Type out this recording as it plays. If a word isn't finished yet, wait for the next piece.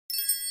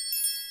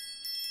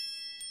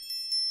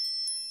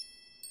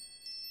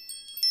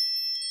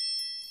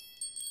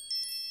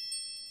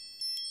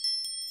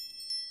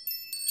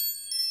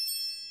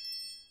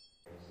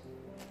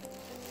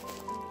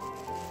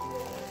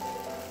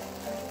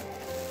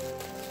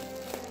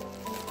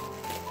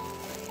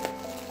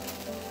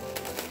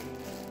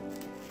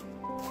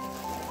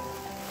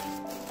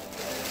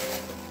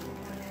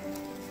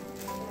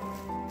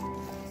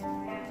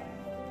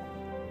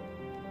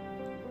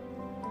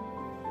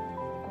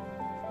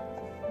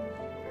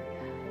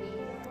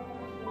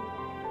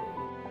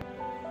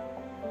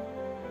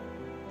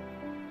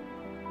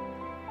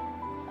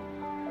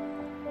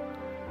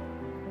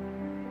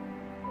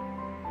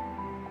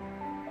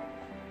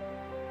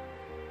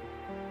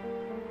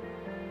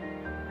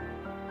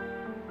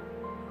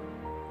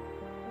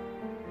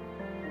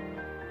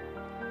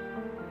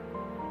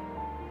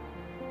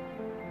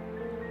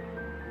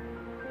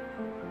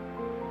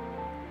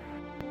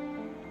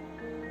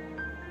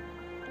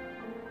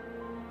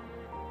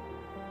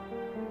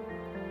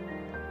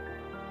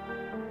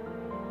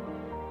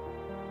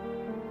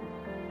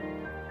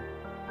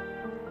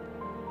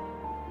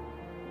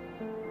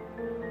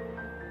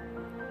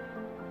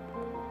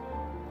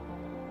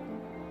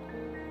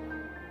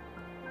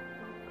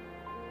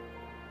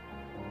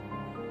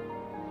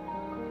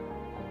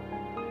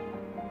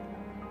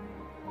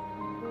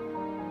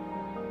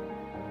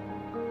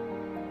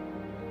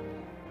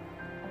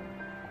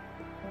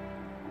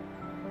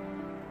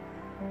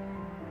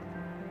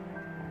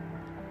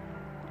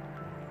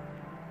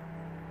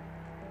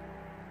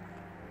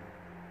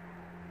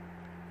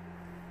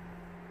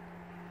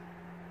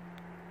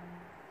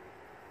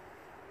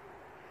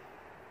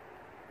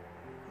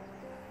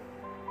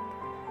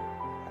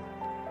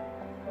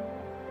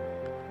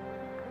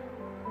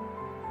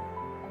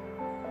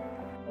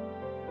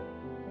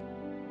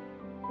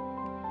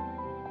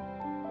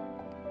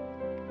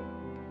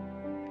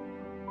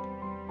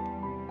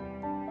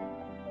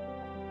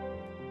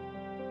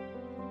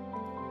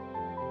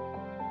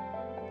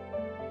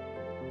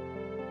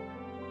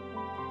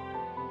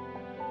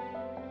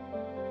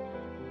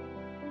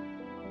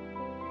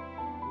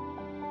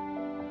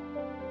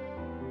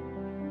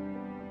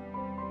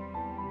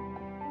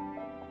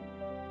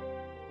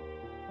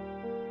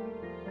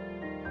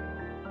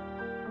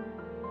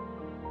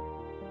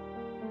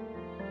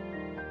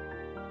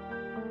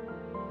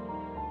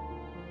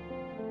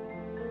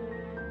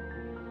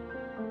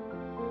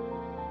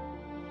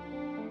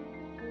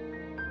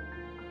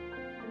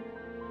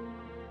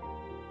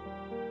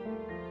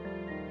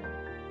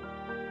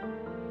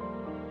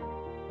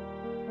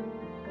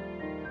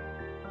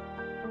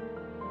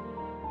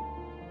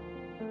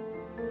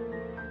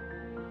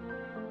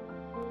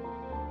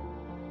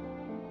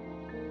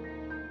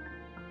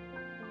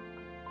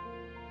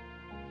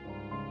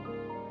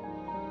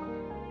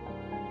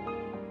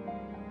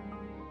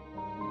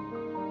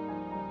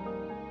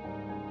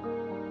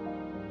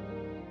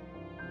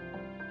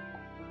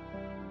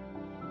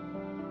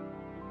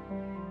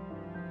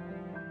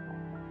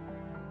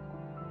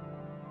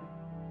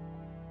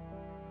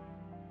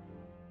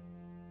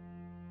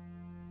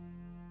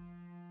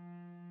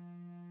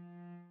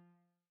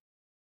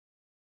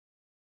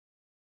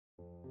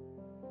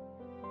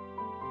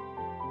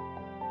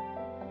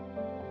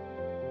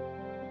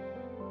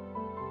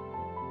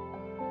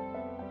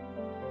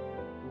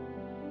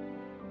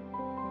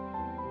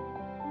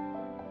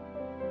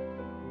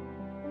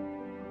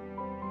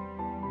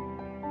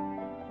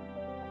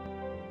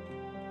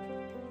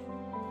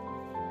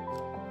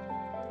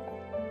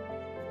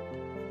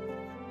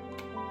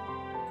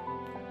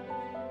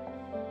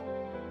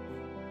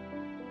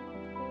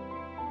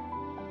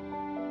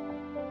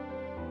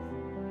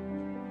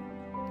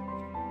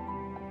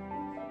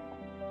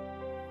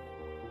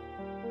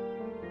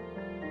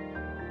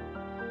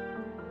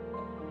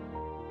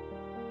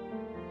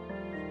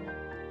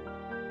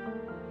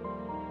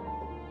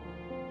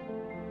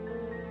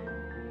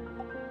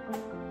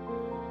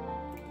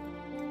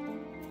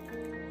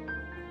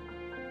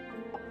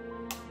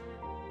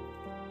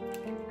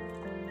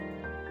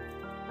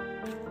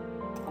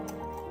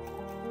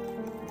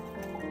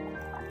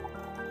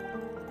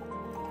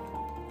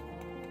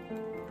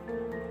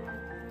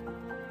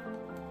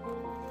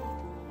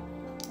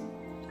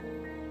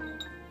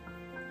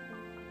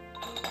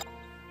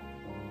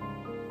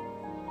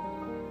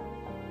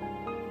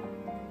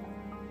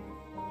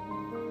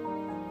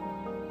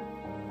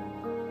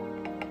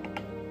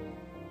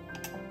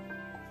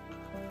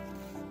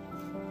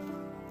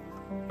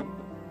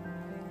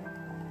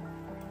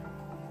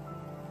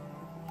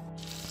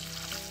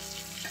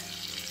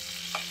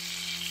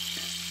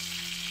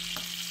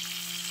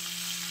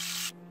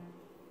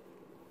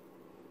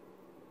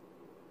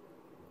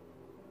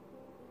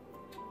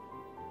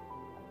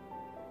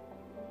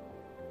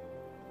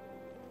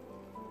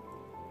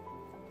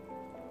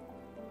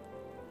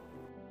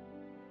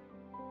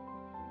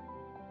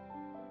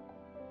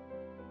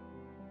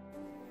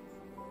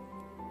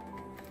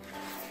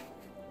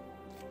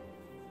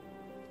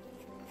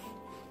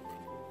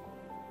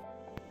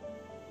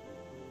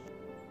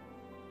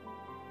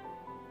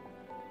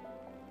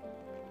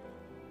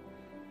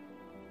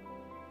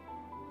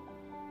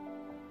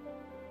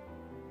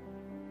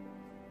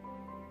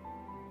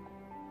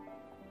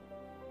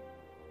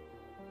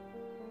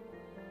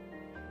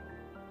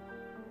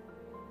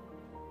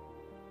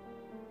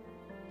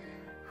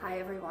Hi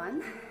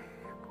everyone.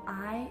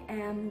 I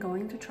am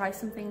going to try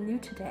something new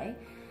today.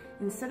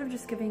 Instead of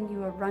just giving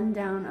you a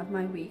rundown of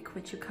my week,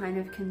 which you kind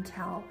of can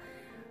tell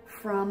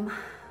from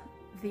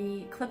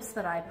the clips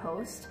that I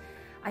post,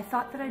 I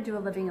thought that I'd do a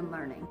living and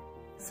learning.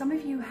 Some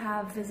of you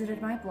have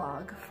visited my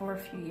blog for a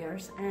few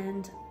years,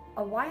 and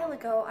a while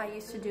ago I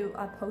used to do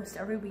a post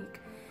every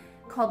week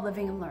called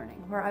Living and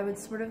Learning, where I would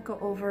sort of go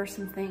over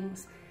some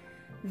things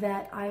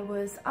that I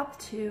was up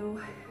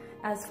to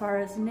as far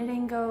as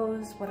knitting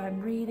goes, what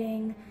I'm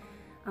reading,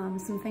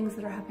 some things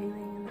that are happening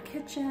in the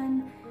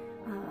kitchen,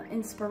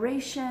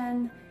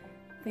 inspiration,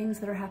 things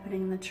that are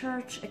happening in the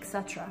church,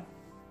 etc.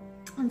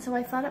 And so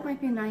I thought it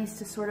might be nice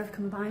to sort of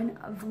combine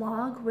a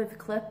vlog with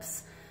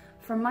clips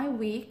from my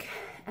week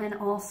and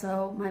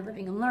also my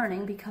living and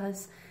learning,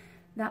 because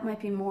that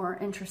might be more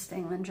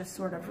interesting than just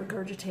sort of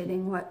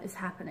regurgitating what is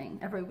happening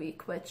every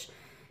week, which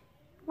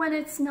when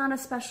it's not a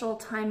special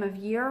time of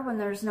year, when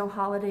there's no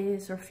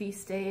holidays or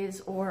feast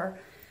days or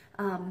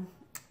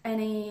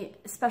any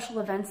special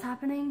events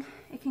happening,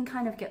 it can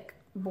kind of get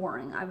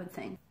boring, I would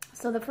think.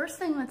 So the first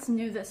thing that's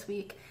new this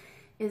week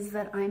is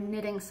that I'm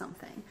knitting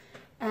something.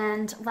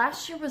 And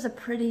last year was a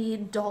pretty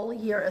dull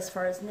year as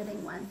far as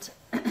knitting went.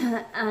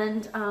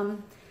 And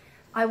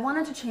I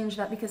wanted to change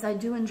that because I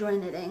do enjoy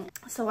knitting.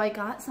 So I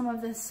got some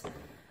of this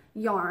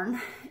yarn.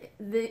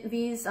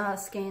 These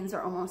skeins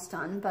are almost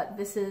done, but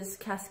this is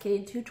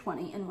Cascade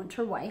 220 in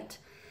winter white.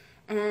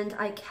 And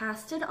I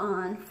cast it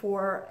on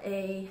for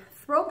a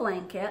throw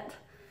blanket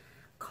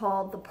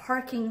called the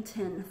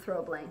Parkington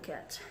Throw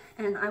blanket.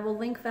 And I will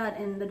link that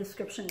in the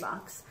description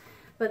box.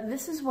 But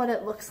this is what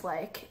it looks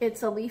like.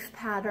 It's a leaf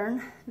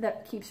pattern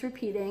that keeps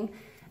repeating,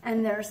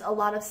 and there's a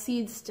lot of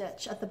seed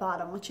stitch at the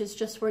bottom, which is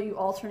just where you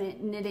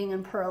alternate knitting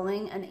and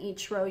purling, and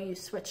each row you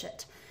switch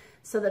it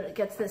so that it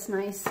gets this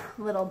nice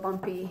little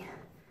bumpy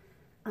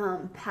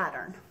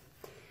pattern.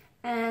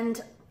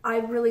 And I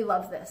really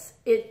love this.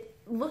 It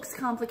looks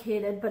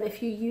complicated, but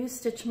if you use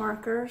stitch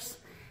markers,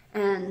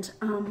 and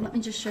let me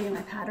just show you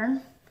my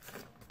pattern.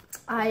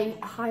 I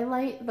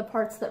highlight the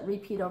parts that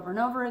repeat over and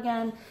over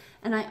again,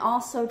 and I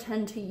also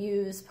tend to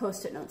use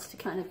post-it notes to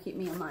kind of keep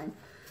me in line,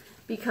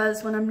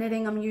 because when I'm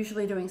knitting, I'm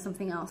usually doing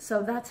something else.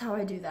 So that's how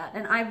I do that.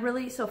 And I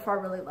really, so far,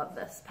 really love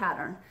this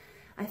pattern.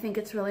 I think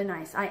it's really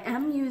nice. I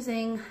am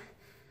using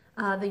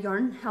the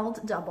yarn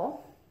held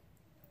double,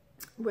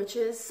 which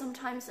is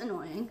sometimes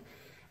annoying.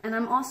 And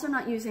I'm also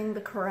not using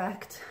the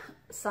correct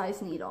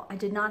size needle. I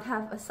did not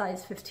have a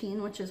size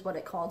 15, which is what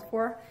it called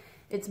for.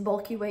 It's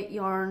bulky weight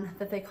yarn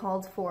that they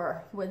called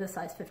for with a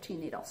size 15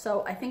 needle.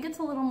 So I think it's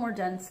a little more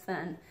dense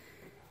than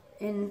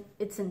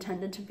it's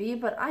intended to be,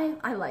 but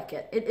I like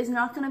it. It is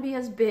not going to be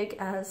as big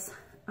as,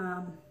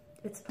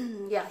 it's,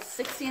 yeah,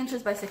 60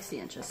 inches by 60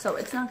 inches. So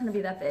it's not going to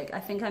be that big. I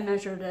think I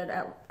measured it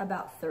at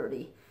about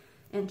 30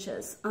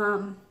 inches.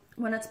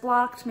 When it's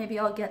blocked, maybe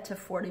I'll get to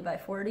 40 by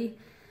 40,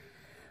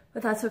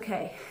 but that's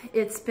okay.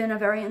 It's been a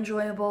very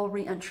enjoyable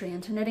re-entry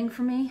into knitting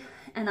for me,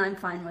 and I'm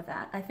fine with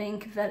that. I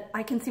think that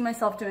I can see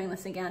myself doing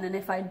this again, and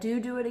if I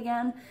do it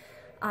again,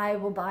 I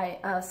will buy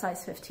a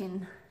size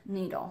 15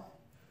 needle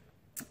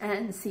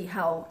and see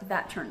how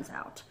that turns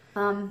out.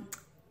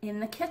 In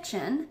the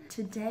kitchen,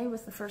 today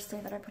was the first day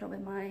that I put away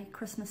my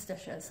Christmas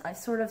dishes. I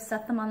sort of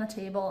set them on the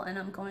table, and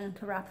I'm going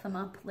to wrap them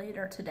up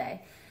later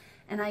today.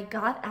 And I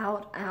got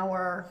out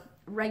our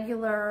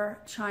regular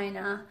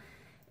china.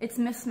 It's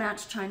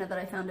mismatched china that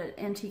I found at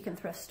antique and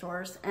thrift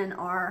stores, and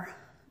our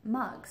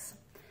mugs,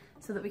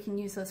 so that we can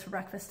use those for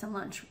breakfast and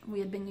lunch. We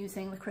had been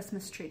using the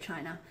Christmas tree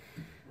china.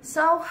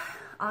 So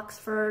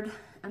Oxford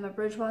Emma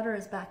Bridgewater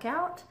is back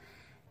out.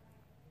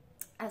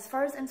 As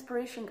far as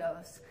inspiration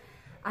goes,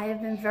 I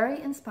have been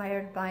very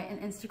inspired by an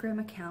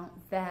Instagram account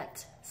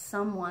that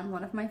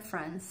one of my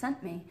friends,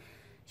 sent me.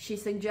 She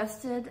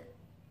suggested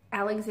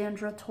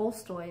Alexandra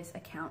Tolstoy's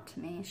account to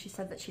me. She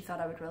said that she thought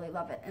I would really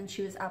love it, and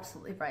she was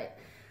absolutely right.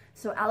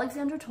 So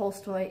Alexandra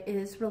Tolstoy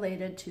is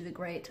related to the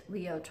great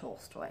Leo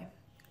Tolstoy,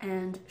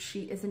 and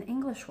she is an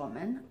English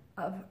woman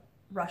of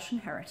Russian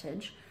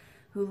heritage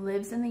who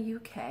lives in the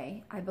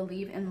UK, I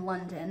believe in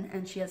London,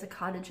 and she has a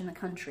cottage in the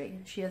country.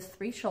 She has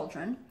 3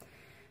 children.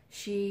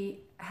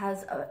 She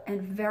has a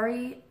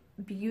very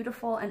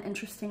beautiful and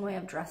interesting way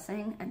of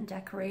dressing and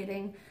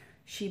decorating.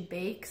 She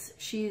bakes.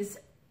 She's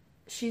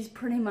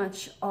pretty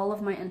much all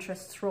of my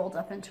interests rolled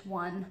up into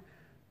one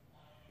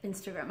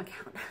Instagram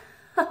account,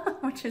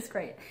 which is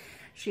great.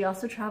 She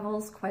also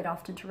travels quite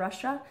often to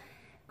Russia,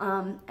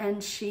 and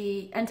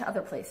to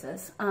other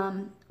places,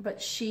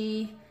 but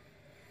she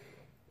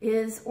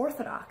is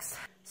Orthodox.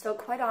 So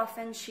quite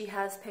often she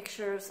has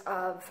pictures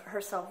of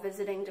herself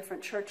visiting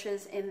different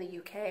churches in the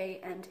UK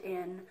and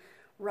in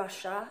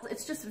Russia.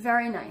 It's just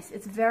very nice.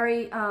 It's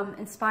very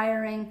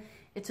inspiring.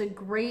 It's a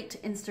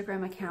great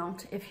Instagram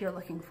account if you're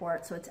looking for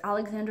it. So it's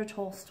Alexandra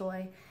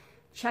Tolstoy.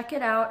 Check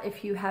it out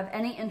if you have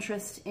any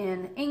interest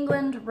in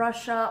England,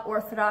 Russia,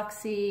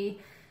 Orthodoxy,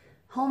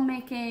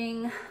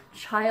 homemaking,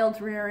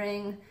 child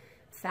rearing,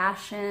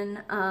 fashion,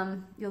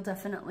 you'll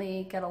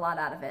definitely get a lot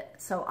out of it.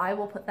 So I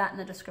will put that in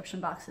the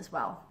description box as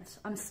well.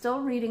 I'm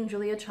still reading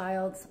Julia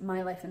Child's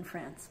My Life in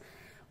France,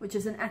 which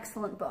is an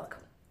excellent book.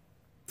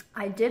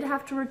 I did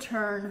have to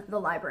return the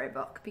library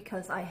book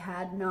because I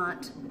had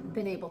not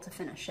been able to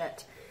finish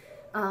it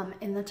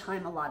in the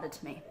time allotted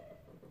to me,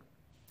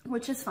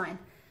 which is fine.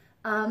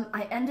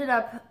 I ended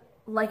up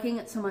liking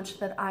it so much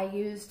that I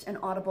used an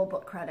Audible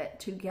book credit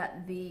to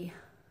get the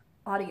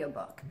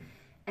audiobook,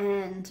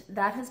 and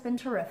that has been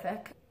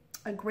terrific.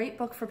 A great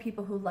book for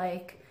people who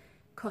like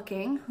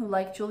cooking, who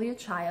like Julia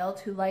Child,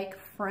 who like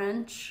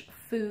French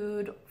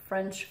food,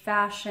 French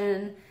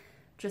fashion,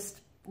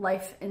 just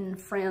life in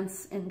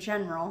France in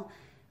general.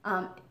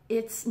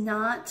 It's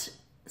not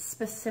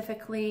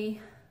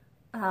specifically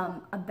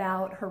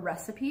about her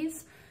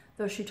recipes,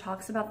 though she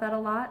talks about that a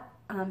lot.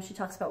 She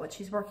talks about what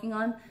she's working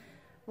on.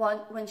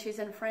 When she's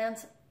in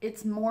France,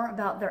 it's more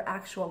about their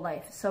actual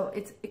life. So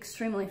it's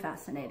extremely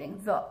fascinating.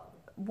 The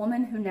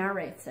woman who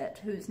narrates it,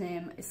 whose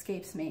name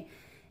escapes me,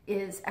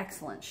 is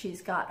excellent.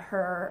 She's got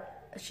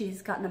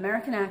an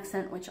American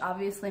accent, which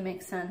obviously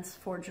makes sense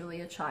for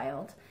Julia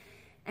Child.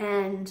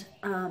 And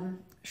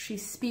she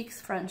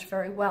speaks French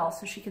very well,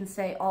 so she can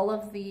say all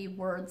of the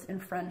words in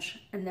French,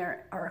 and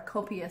there are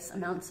copious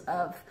amounts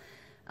of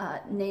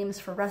names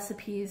for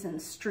recipes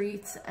and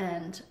streets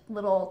and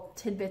little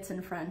tidbits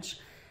in French.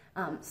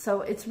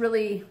 So it's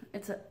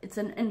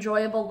an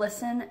enjoyable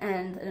listen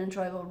and an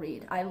enjoyable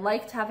read. I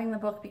liked having the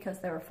book because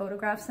there were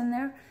photographs in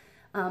there,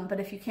 but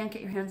if you can't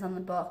get your hands on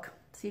the book,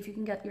 see if you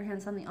can get your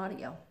hands on the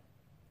audio.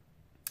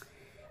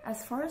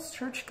 As far as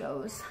church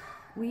goes,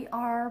 we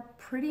are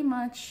pretty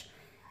much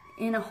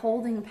in a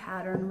holding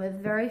pattern with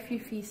very few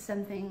feasts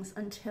and things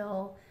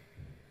until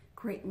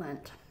Great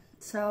Lent.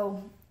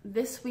 So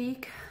this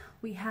week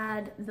we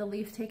had the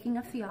leave-taking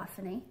of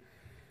Theophany.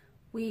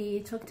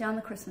 We took down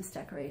the Christmas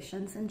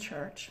decorations in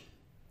church.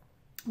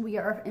 We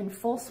are in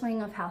full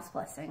swing of house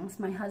blessings.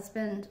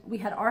 We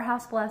had our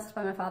house blessed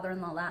by my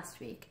father-in-law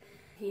last week.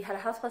 He had a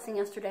house blessing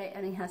yesterday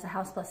and he has a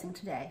house blessing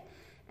today.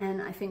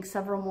 And I think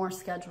several more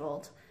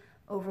scheduled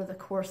over the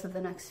course of the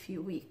next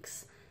few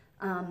weeks.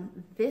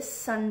 This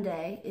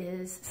Sunday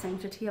is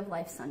Sanctity of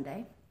Life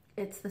Sunday.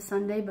 It's the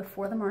Sunday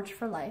before the March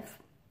for Life.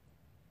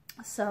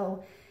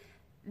 So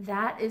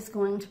that is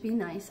going to be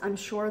nice. I'm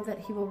sure that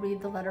he will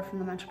read the letter from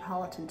the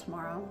Metropolitan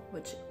tomorrow,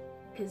 which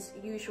is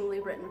usually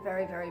written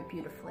very, very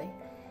beautifully.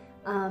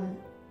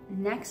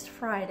 Next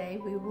Friday,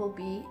 we will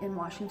be in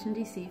Washington,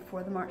 D.C.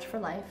 for the March for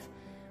Life,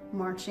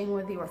 marching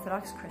with the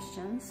Orthodox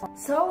Christians.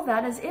 So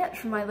that is it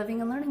for my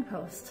Living and Learning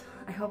post.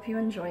 I hope you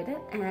enjoyed it,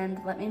 and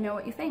let me know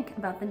what you think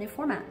about the new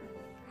format.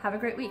 Have a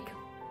great week.